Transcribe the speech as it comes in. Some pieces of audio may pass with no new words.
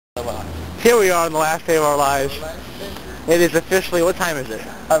Here we are on the last day of our lives. It is officially, what time is it?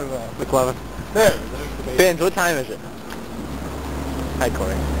 I don't know. 11. There. Benz, what time is it? Hi,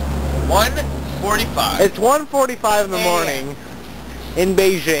 Corey. 1:45. It's 1:45 in the morning in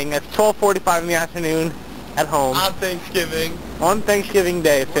Beijing. It's 12:45 in the afternoon at home. On Thanksgiving. On Thanksgiving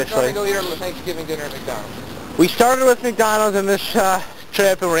Day, officially. We're going to go eat our Thanksgiving dinner at McDonald's. We started with McDonald's in this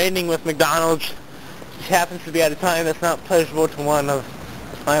trip, and we're ending with McDonald's. This happens to be at a time that's not pleasurable to one of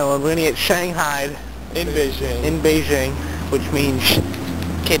my own. We're going to get shanghaied In Beijing. in Beijing, which means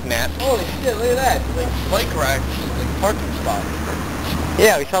kidnapped. Holy shit, look at that. Like bike racks, like parking spots.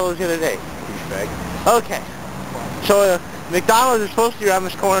 Yeah, we saw those the other day. Okay. So McDonald's is supposed to be around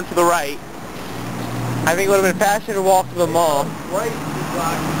this corner to the right. I think it would have been faster to walk to the mall. Right 2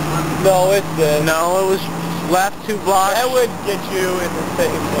 blocks. No, it did. No, it was left 2 blocks. That would get you in the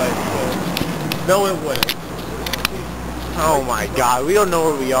same place. But no, it wouldn't. Oh my God, we don't know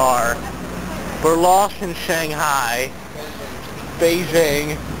where we are. We're lost in Shanghai,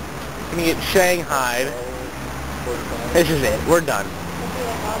 Beijing. We're gonna get shanghaied. This is it. We're done.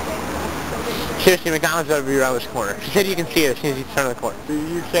 Seriously, McDonald's ought to be around this corner. She said you can see it as soon as you turn the corner.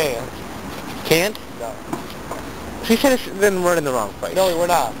 You can't. Can't? No. She said then we're in the wrong place. No, we're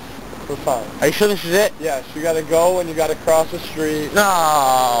not. We're fine. Are you sure this is it? Yes, you gotta go and you gotta cross the street.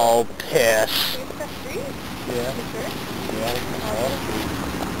 No, piss. Yeah. Yeah.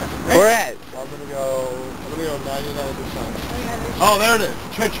 We're at. I'm gonna go 99%. Oh, there it is.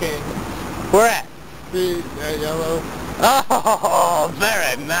 Cha-ching. We're at. See, that yellow. Oh,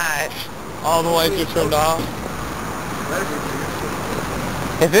 very nice. All the lights are turned off.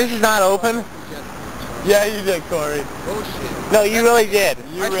 If this is not open, Yeah, you did, Corey. Oh shit. no, you really did.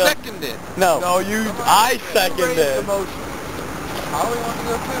 You I really. seconded. No. No, I seconded. How do we want to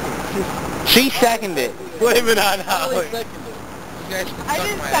go to? She seconded it. Blame it on Holly Holly. seconded. You guys can I suck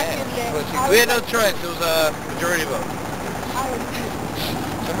didn't my second ass. it. But I we had was no choice. It was a majority vote.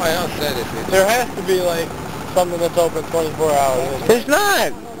 Somebody else said it. Bitch. There has to be like something that's open 24 hours. There's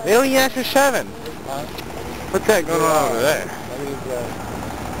not. They don't even after 7. Huh? What's that going on over there? That means,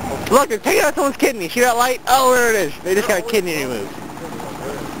 Look, they're taking out someone's kidney. See that light? Oh, there it is. They just got a kidney removed.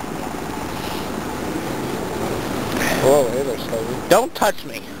 Whoa, hey there, Stevie. Don't touch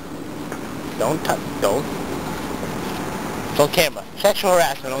me. Don't. It's on camera. Sexual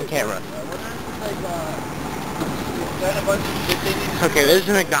harassment on camera. Okay, there's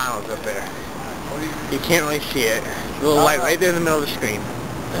the McDonald's up there. You can't really see it. A little light right there in the middle of the screen.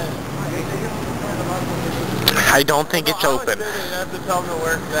 I don't think it's open. You have to tell me to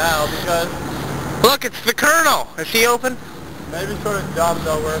work now because Look, it's the Colonel. Is he open? maybe sort of dumb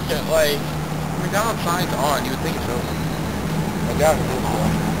they'll work at like. McDonald's sign's on. You would think it's open. I doubt it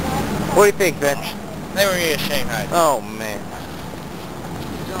is. What do you think, Vince? They were here Shanghai. Oh, man.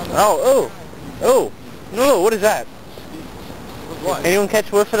 Oh, what is that? What? Anyone catch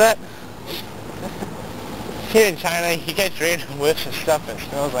a whiff of that? Here in China, you catch random whiffs of stuff that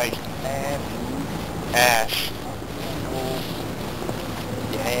smells like ash.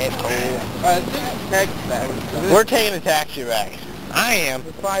 We're taking a taxi back. I am.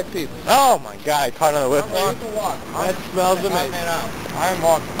 With 5 people. Oh my God, I caught another whiff. That smells amazing. I'm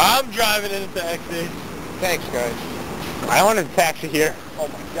walking. I'm driving in a taxi. Thanks, guys. I wanted a taxi here. Oh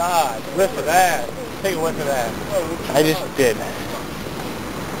my God! Whiff of that. Take a whiff of that. I just did.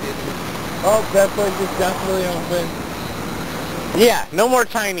 Oh, that place is definitely open. Yeah, no more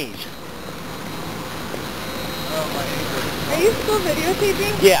Chinese. Are you still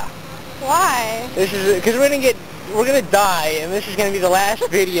videotaping? Yeah. Why? This is because we're gonna die, and this is gonna be the last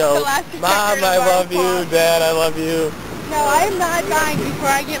video. The last Mom, I love you. Dad, I love you. No, I am not dying before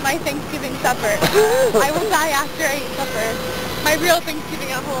I get my Thanksgiving supper. I will die after I eat supper. My real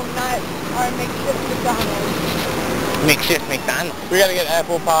Thanksgiving at home, not our makeshift McDonald's. Makeshift McDonald's. We gotta get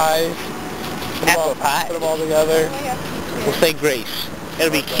apple pies. Apple pie. Put them all together. I have to eat We'll it. say grace.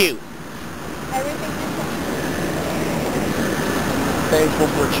 It'll be cute. Everything is Thankful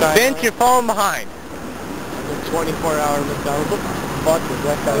for China. Vince, you're falling behind. The 24-hour McDonald's. What the fuck is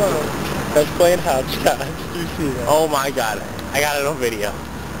that guy doing? That's playing hopscotch. Did you see that? Oh my God, I got it on video.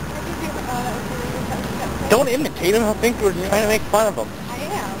 Don't imitate him. He'll think we're trying to make fun of him. I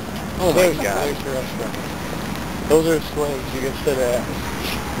am. Oh my God. Those are swings you can sit at.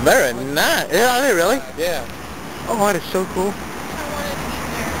 Very nice. Are they really? Yeah. Oh, that is so cool.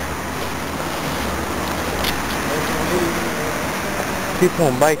 People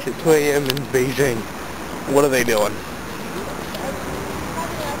on bikes at 2 a.m. in Beijing. What are they doing?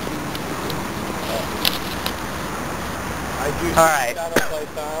 I do All right.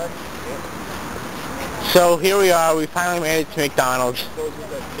 So here we are, we finally made it to McDonald's.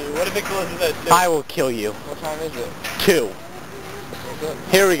 What if it closes at 2? I will kill you. What time is it? 2.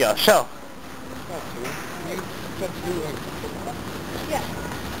 Here we go. So, Yeah.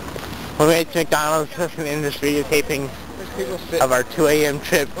 we made it to McDonald's, just in this videotaping of our 2 a.m.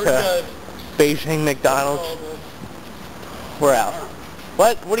 trip to Beijing McDonald's. We're out.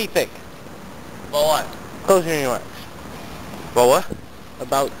 What? What do you think? Well, what? Closing remarks. Well, what?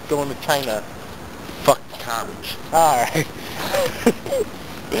 About going to China. Fuck the commies. Alright.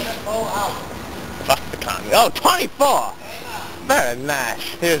 Fuck the commies. Oh, 24! Very nice.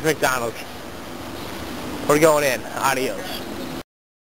 Here's McDonald's. We're going in. Adios.